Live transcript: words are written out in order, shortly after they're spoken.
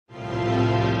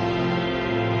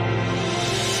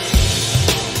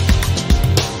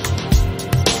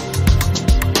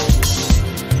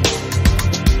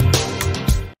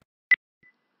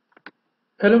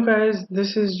Hello guys,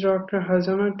 this is Dr.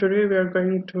 Hazama. Today we are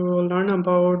going to learn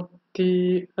about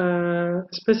the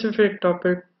specific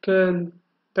topic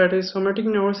that is somatic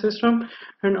nervous system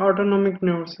and autonomic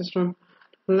nervous system.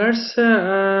 Let's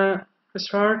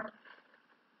start.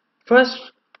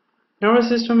 First, nervous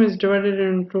system is divided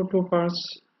into two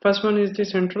parts. First one is the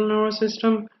central nervous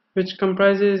system, which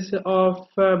comprises of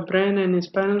brain and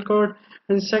spinal cord,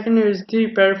 and second is the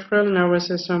peripheral nervous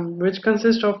system, which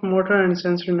consists of motor and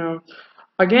sensory nerve.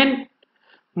 Again,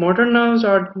 motor nerves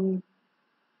are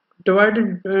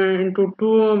divided into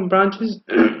two branches.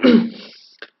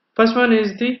 First one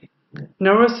is the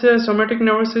somatic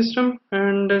nervous system,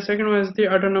 and the second one is the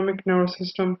autonomic nervous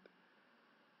system,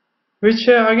 which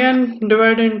again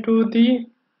divide into the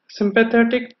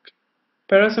sympathetic,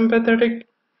 parasympathetic,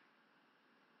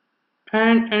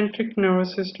 and enteric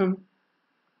nervous system.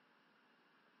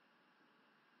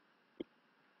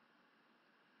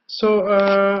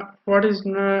 So, what is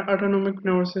autonomic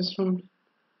nervous system?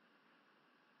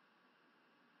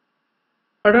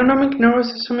 Autonomic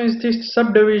nervous system is the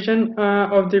subdivision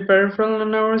of the peripheral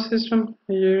nervous system.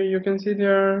 You can see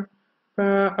there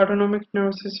autonomic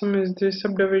nervous system is the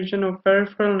subdivision of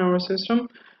peripheral nervous system,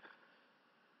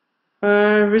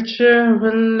 which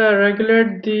will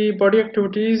regulate the body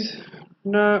activities,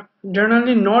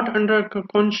 generally not under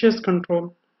conscious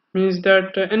control. Means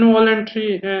that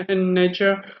involuntary in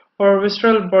nature or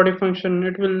visceral body function,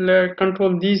 it will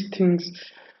control these things.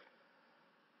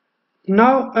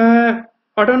 Now,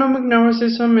 autonomic nervous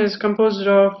system is composed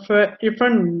of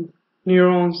efferent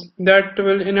neurons that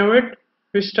will innervate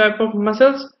which type of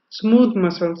muscles? Smooth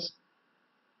muscles,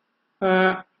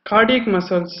 cardiac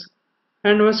muscles,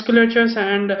 and vasculatures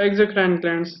and exocrine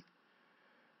glands.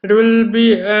 It will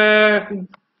be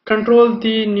control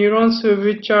the neurons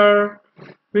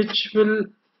which will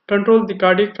control the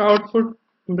cardiac output,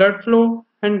 blood flow,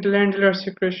 and glandular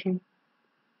secretion.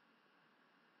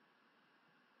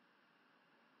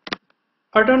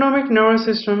 Autonomic nervous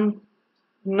system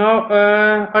now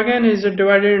again is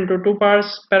divided into two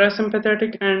parts,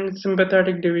 parasympathetic and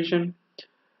sympathetic division.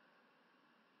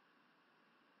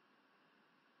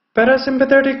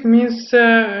 Parasympathetic means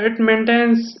it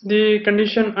maintains the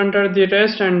condition under the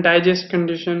rest and digest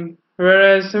condition,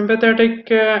 whereas sympathetic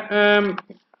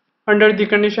under the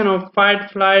condition of fight,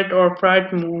 flight, or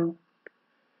fright mode.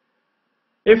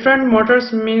 Efferent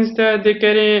motors means that they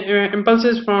carry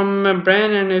impulses from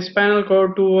brain and spinal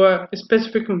cord to a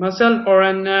specific muscle or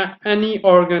any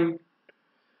organ.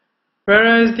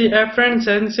 Whereas the afferent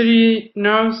sensory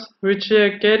nerves, which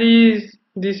carries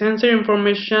the sensory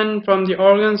information from the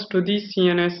organs to the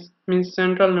CNS, means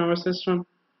central nervous system.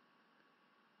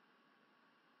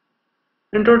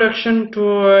 Introduction to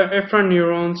efferent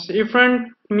neurons. Efferent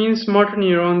means motor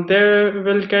neuron. They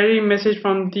will carry message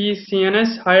from the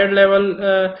CNS, higher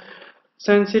level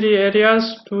sensory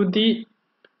areas, to the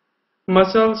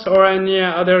muscles or any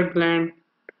other gland.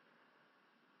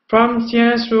 From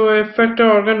CNS to effector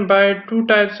organ by two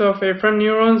types of efferent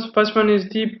neurons. First one is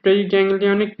the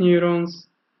preganglionic neurons,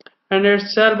 and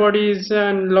its cell body is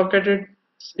located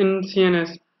in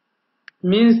CNS.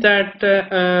 Means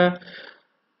that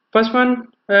first one,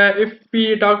 if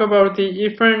we talk about the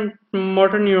efferent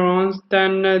motor neurons,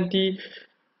 then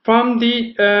from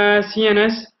the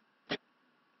CNS,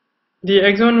 the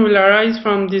axon will arise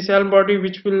from the cell body,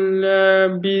 which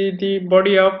will be the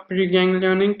body of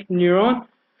preganglionic neuron.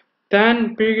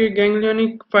 Then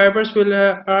preganglionic fibers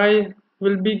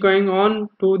will be going on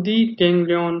to the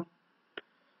ganglion.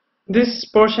 This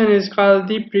portion is called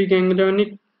the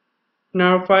preganglionic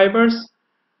nerve fibers.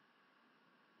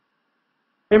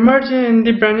 Emerge in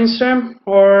the brainstem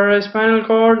or spinal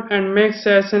cord and makes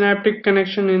a synaptic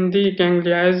connection in the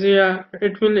ganglia, as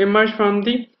it will emerge from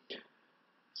the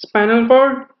spinal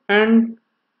cord and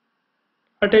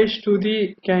attach to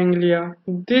the ganglia.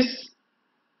 This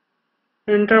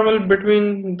interval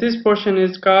between this portion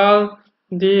is called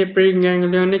the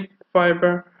preganglionic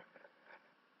fiber.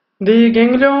 The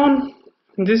ganglion,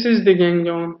 this is the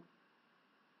ganglion,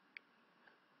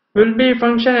 will be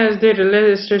function as the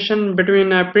relay station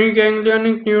between a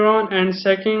preganglionic neuron and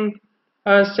second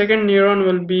neuron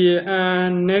will be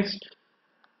next,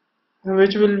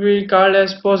 which will be called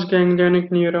as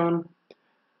postganglionic neuron.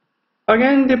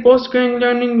 Again, the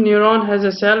postganglionic neuron has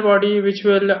a cell body which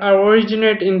will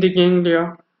originate in the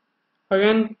ganglia.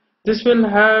 Again, this will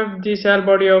have the cell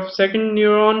body of second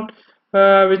neuron,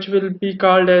 which will be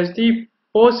called as the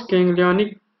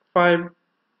postganglionic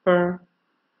fiber.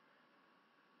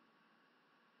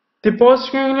 The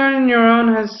postganglionic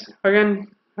neuron has, again,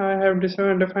 I have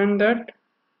defined that.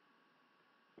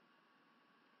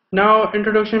 Now,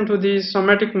 introduction to the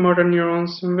somatic motor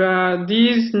neurons.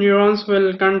 These neurons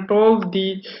will control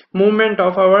the movement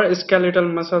of our skeletal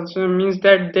muscles. Means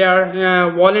that they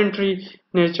are voluntary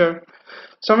nature.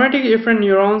 Somatic efferent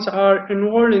neurons are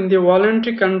involved in the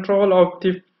voluntary control of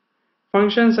the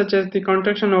functions such as the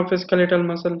contraction of a skeletal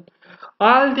muscle.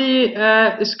 All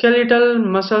the skeletal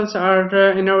muscles are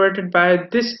innervated by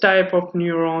this type of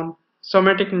neuron,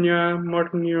 somatic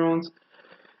motor neurons.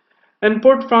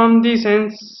 Input from the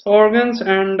sense organs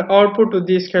and output to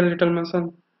the skeletal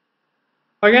muscle.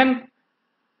 Again,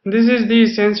 this is the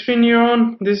sensory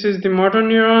neuron, this is the motor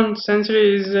neuron.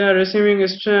 Sensory is receiving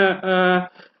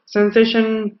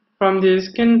sensation from the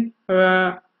skin.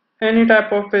 Any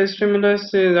type of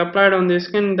stimulus is applied on the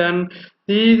skin, then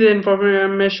these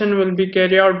information will be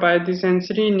carried out by the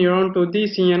sensory neuron to the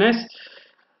CNS.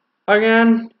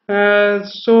 Again,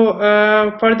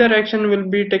 further action will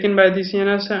be taken by the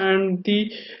CNS, and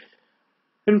the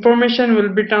information will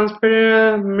be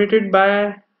transmitted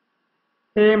by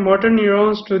a motor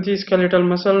neurons to the skeletal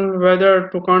muscle, whether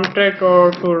to contract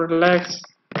or to relax.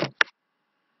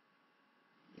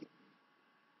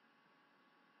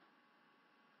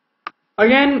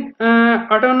 Again,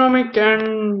 autonomic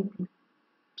and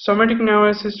somatic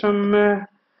nervous system.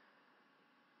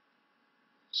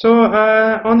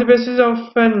 On the basis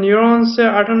of neurons,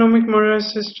 autonomic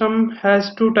nervous system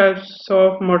has two types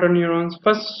of motor neurons.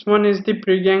 First one is the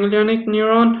preganglionic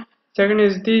neuron. Second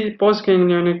is the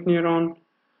postganglionic neuron.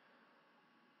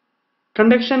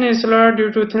 Conduction is slower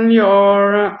due to thinly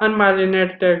or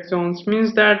unmyelinated axons,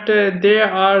 means that they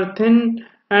are thin,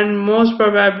 and most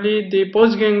probably the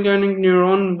postganglionic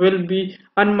neuron will be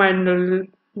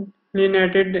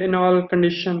unmyelinated in all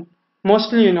condition,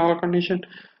 mostly in all condition.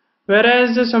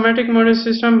 Whereas the somatic motor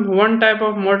system, one type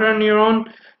of motor neuron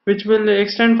which will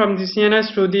extend from the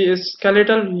CNS to the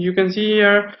skeletal. You can see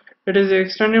here it is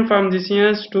extending from the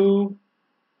CNS to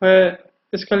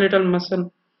skeletal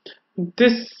muscle.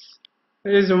 This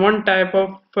is one type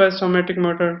of somatic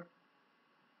motor.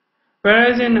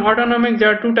 Whereas in autonomic, there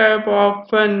are two types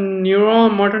of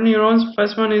motor neurons.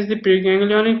 First one is the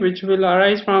preganglionic, which will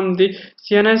arise from the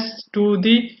CNS to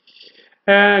the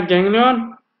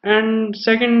ganglion, and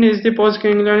second is the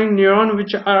postganglionic neuron,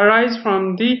 which arise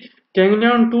from the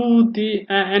ganglion to the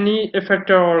any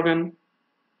effector organ.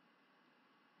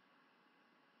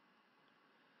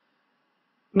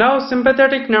 Now,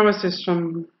 sympathetic nervous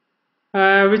system,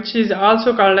 which is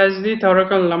also called as the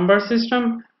thoracic lumbar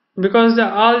system, because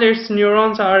all its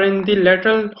neurons are in the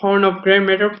lateral horn of gray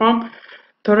matter from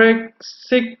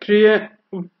thoracic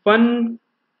 1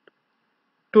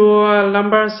 to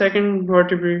lumbar second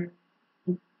vertebrae.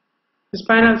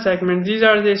 Spinal segment. These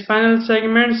are the spinal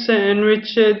segments in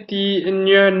which the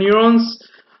neurons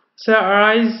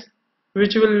arise,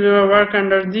 which will work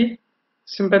under the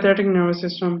sympathetic nervous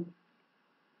system,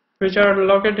 which are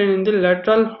located in the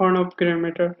lateral horn of gray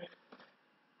matter.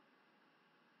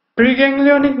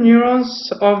 Preganglionic neurons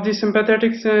of the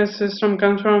sympathetic system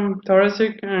comes from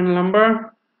thoracic and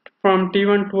lumbar, from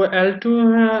T1 to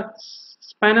L2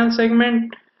 spinal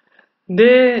segment.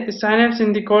 They synapse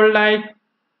in the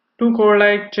two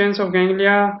cord-like chains of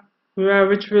ganglia,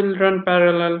 which will run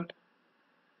parallel.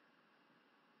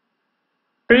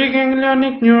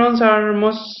 Preganglionic neurons are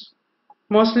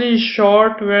mostly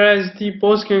short, whereas the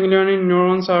postganglionic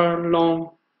neurons are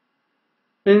long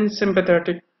in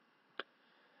sympathetic.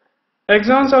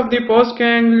 Axons of the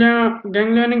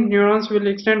postganglionic neurons will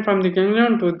extend from the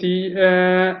ganglion to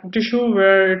the tissue,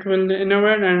 where it will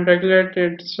innervate and regulate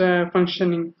its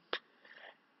functioning.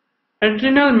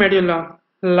 Adrenal medulla,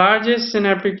 largest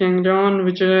synaptic ganglion,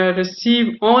 which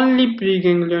receive only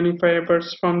preganglionic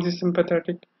fibers from the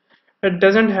sympathetic. It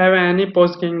doesn't have any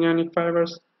postganglionic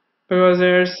fibers because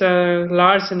there's a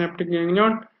large synaptic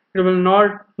ganglion. It will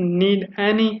not need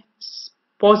any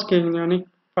postganglionic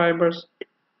fibers.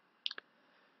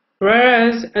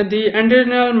 Whereas the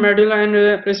adrenal medulla, in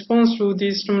response to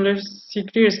the stimulus,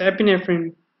 secretes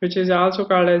epinephrine, which is also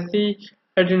called as the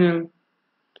adrenal.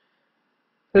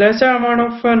 Lesser amount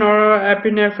of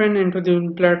norepinephrine into the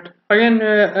blood. Again,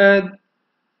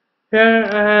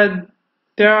 here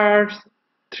there are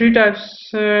three types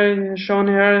shown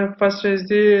here. First is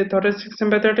the thoracic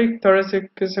sympathetic. Thoracic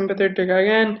sympathetic,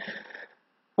 again,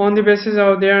 on the basis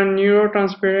of their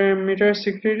neurotransmitter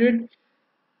secreted.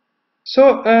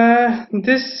 So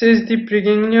this is the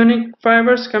preganglionic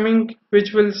fibers coming,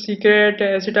 which will secrete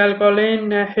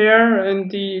acetylcholine here in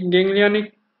the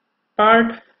ganglionic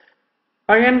part.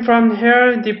 Again, from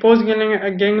here, the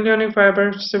postganglionic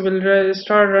fibers will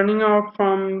start running out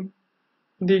from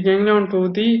the ganglion to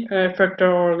the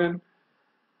effector organ.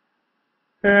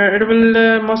 It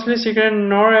will mostly secrete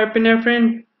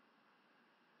norepinephrine.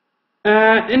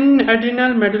 In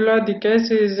adrenal medulla, the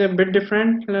case is a bit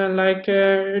different.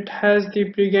 It has the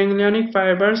preganglionic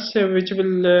fibers, which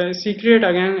will secrete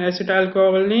again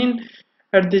acetylcholine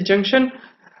at the junction,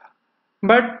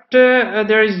 but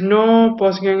there is no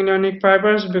postganglionic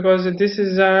fibers because this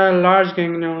is a large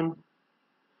ganglion.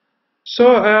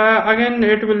 So again,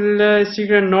 it will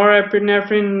secrete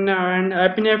norepinephrine and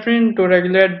epinephrine to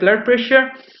regulate blood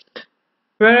pressure.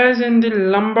 Whereas in the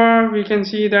lumbar, we can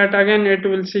see that again it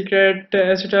will secrete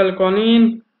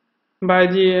acetylcholine by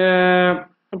the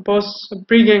post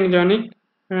preganglionic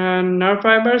nerve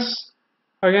fibers.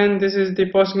 Again, this is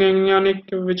the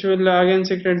postganglionic, which will again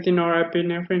secrete the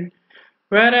norepinephrine.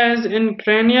 Whereas in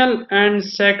cranial and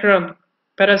sacral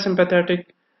parasympathetic,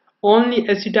 only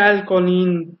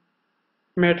acetylcholine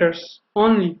matters.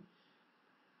 Only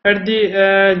at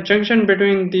the junction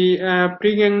between the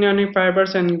preganglionic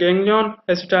fibers and ganglion,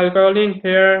 acetylcholine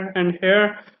here and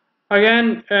here.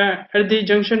 Again, at the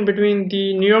junction between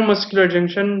the neuromuscular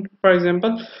junction, for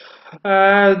example,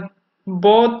 uh,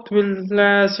 both will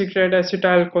secrete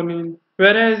acetylcholine.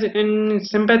 Whereas in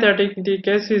sympathetic, the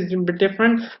case is a bit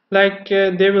different.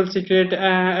 They will secrete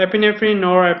epinephrine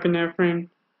or epinephrine.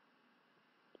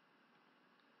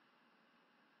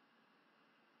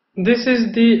 This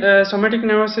is the somatic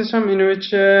nervous system in which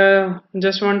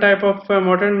just one type of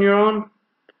motor neuron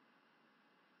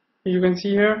you can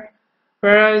see here,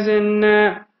 whereas in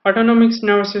autonomic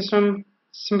nervous system,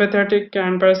 sympathetic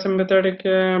and parasympathetic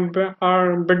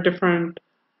are a bit different.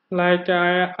 Like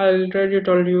I already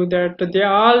told you that they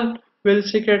all will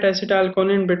secrete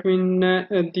acetylcholine between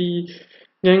the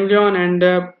ganglion and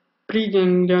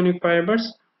preganglionic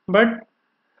fibers, but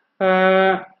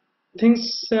uh,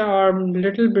 things are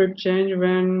little bit changed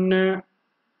when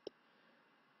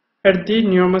at the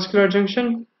neuromuscular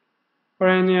junction or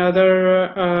any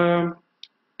other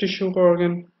tissue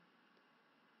organ.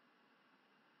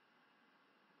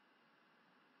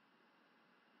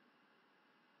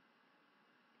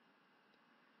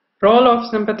 Role of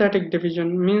sympathetic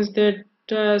division means that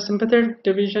sympathetic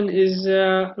division is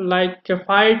like a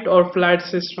fight or flight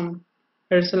system.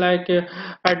 It's like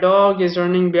a dog is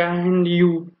running behind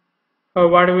you.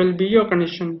 What will be your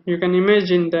condition? You can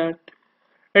imagine that.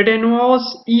 It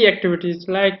involves E activities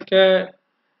like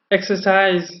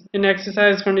exercise. In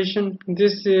exercise condition,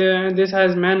 this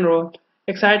has main role.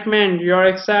 Excitement. You are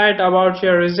excited about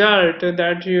your result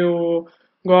that you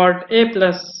got A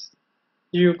plus.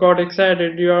 You got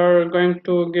excited. You are going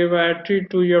to give a treat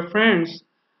to your friends.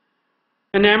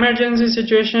 An emergency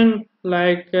situation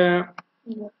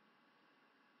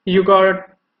you got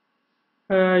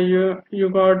you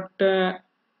got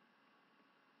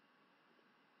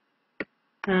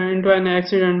into an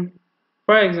accident,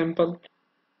 for example,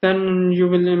 then you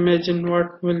will imagine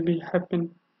what will be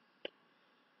happen.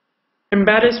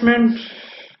 Embarrassment.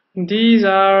 These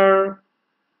are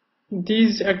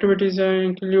these activities are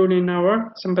included in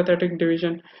our sympathetic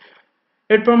division.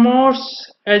 It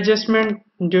promotes adjustment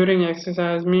during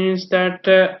exercise, means that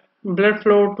blood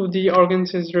flow to the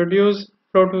organs is reduced,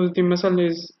 flow to the muscle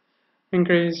is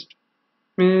increased.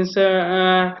 Means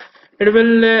it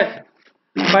will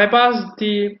bypass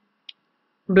the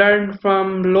blood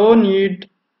from low need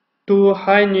to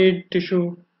high need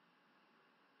tissue.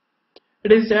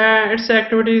 Its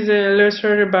activity is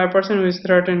illustrated by a person who is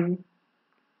threatened.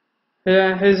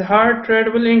 His heart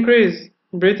rate will increase,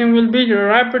 breathing will be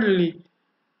rapidly,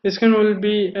 his skin will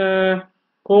be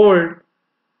cold,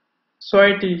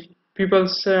 sweaty,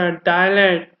 people's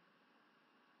dilate.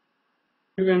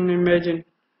 You can imagine.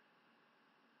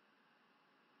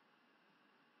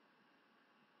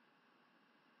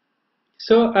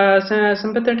 So,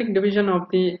 sympathetic division of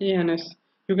the ANS.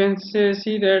 You can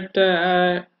see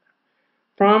that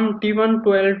from T1 to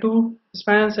L2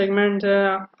 spinal segment,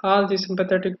 all the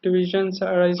sympathetic divisions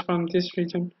arise from this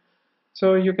region.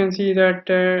 So you can see that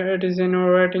it is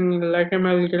innervating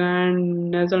lacrimal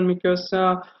gland, nasal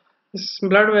mucosa,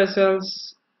 blood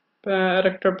vessels,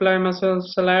 rectoplasty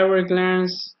muscles, salivary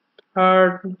glands,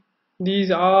 heart.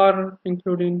 These are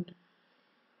including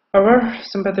our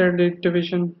sympathetic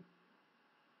division.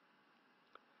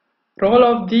 Role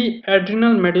of the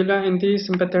adrenal medulla in the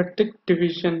sympathetic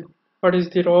division. What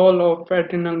is the role of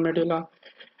adrenal medulla?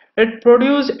 It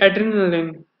produces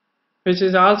adrenaline, which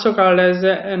is also called as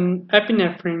an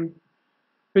epinephrine,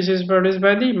 which is produced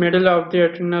by the medulla of the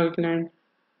adrenal gland.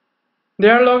 They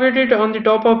are located on the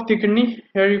top of the kidney.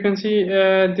 Here you can see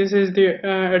this is the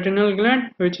adrenal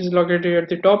gland, which is located at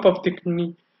the top of the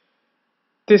kidney.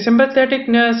 The sympathetic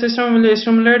nervous system will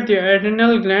stimulate the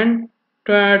adrenal gland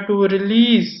to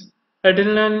release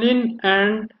adrenaline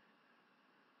and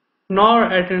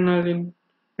noradrenaline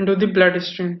into the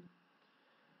bloodstream.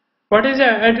 What is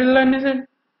adrenaline?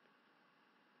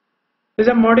 Is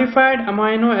a modified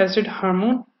amino acid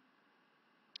hormone,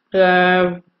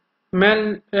 uh,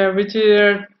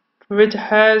 which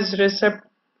has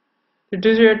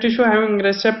tissue having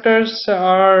receptors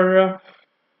or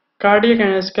cardiac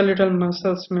and skeletal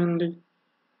muscles mainly.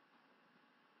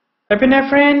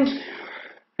 Epinephrine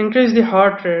increase the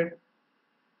heart rate,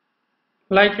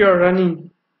 like you're running.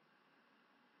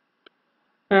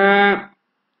 Uh,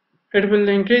 it will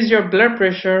increase your blood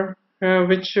pressure,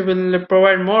 which will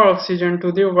provide more oxygen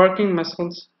to the working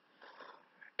muscles.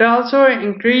 It also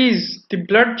increase the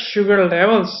blood sugar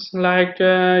levels, like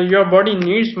your body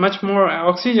needs much more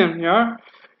oxygen. Yeah,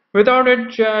 without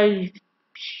it,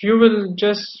 you will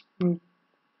just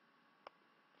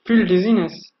feel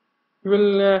dizziness. You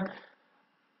will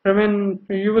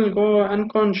you will go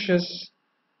unconscious.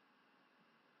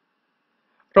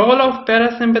 Role of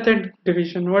parasympathetic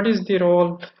division. What is the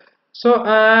role? So,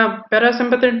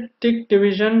 parasympathetic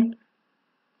division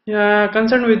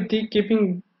concerned with the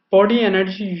keeping body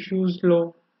energy use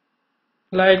low.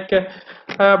 Like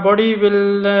body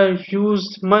will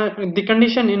use the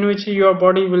condition in which your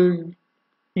body will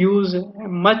use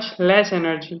much less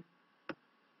energy.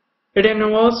 It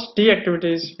involves D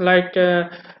activities like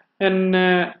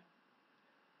in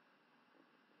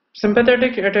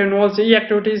sympathetic, it involves E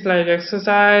activities like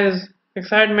exercise,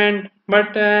 excitement,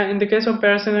 but in the case of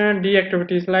parasympathetic, D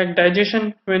activities like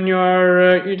digestion, when you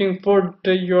are eating food,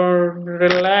 you're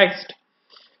relaxed,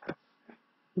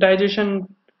 digestion,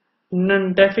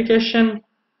 defecation,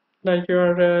 like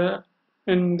you're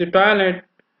in the toilet,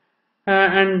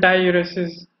 and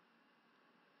diuresis.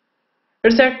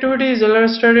 Its activity is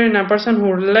illustrated in a person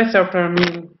who relaxes after a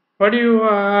meal. What do you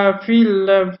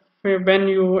feel when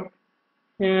you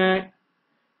uh,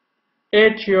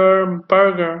 ate your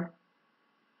burger?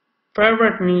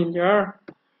 Favorite meal, yeah.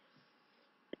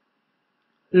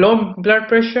 Low blood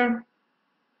pressure,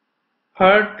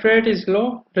 heart rate is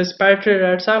low, respiratory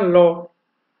rates are low.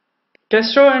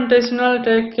 Gastrointestinal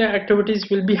tract activities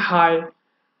will be high,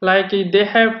 like they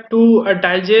have to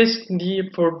digest the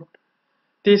food.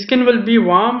 The skin will be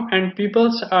warm and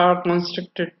pupils are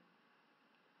constricted.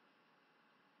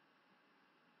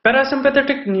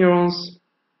 Parasympathetic neurons,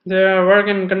 they work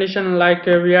in condition like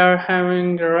we are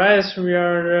having rice, we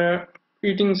are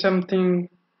eating something.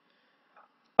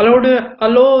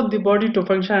 Allow the body to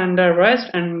function under rest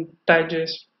and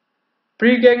digest.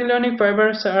 Preganglionic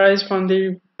fibers arise from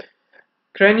the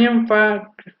cranium.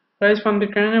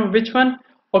 Which one?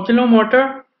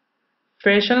 Oculomotor,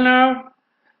 facial nerve,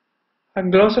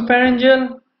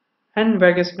 glossopharyngeal, and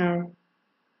vagus nerve.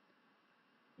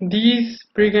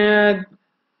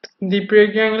 The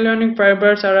preganglionic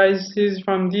fibers arises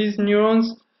from these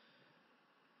neurons,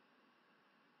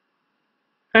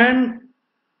 and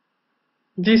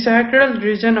the sacral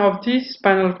region of the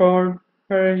spinal cord,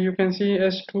 where you can see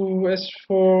S2,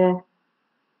 S4,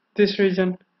 this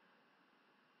region.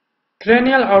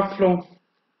 Cranial outflow.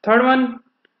 Third one,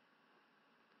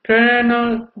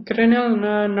 cranial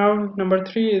nerve. Number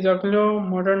 3 is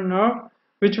oculomotor nerve,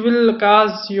 which will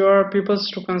cause your pupils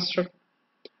to constrict.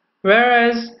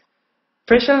 Whereas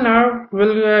facial nerve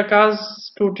will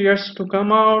cause two tears to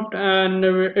come out, and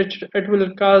it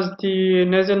will cause the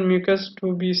nasal mucus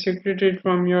to be secreted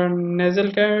from your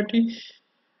nasal cavity.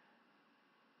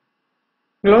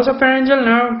 Glossopharyngeal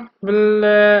nerve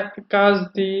will cause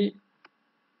the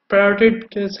parotid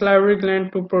salivary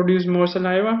gland to produce more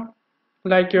saliva,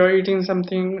 like you're eating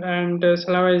something and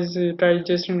saliva is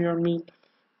digesting your meal.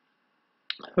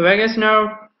 Vagus nerve,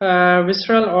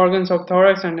 visceral organs of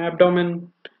thorax and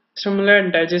abdomen,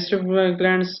 stimulate digestive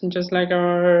glands just like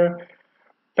our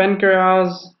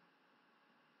pancreas.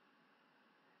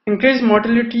 Increase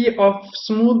motility of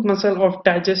smooth muscle of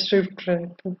digestive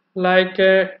tract, like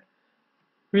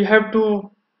we have to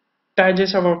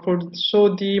digest our food,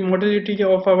 so the motility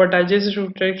of our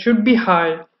digestive tract should be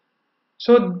high.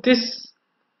 So this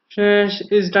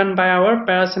is done by our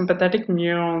parasympathetic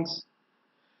neurons.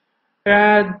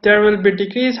 There will be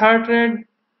decreased heart rate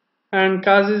and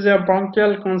causes a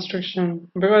bronchial constriction,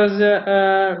 because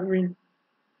we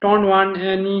don't want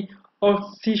any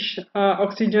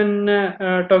oxygen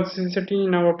toxicity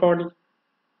in our body.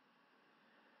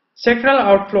 Sacral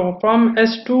outflow from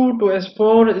S2 to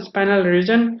S4 spinal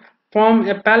region from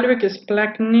a pelvic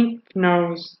splanchnic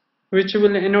nerves, which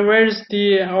will innervate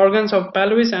the organs of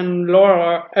pelvis and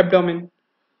lower abdomen,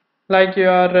 like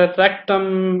your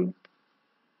rectum,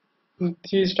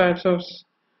 these types of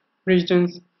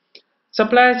regions.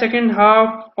 Supply second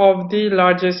half of the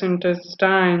largest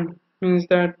intestine. means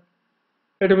that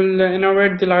it will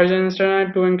innovate the larger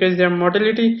internet to increase their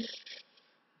motility.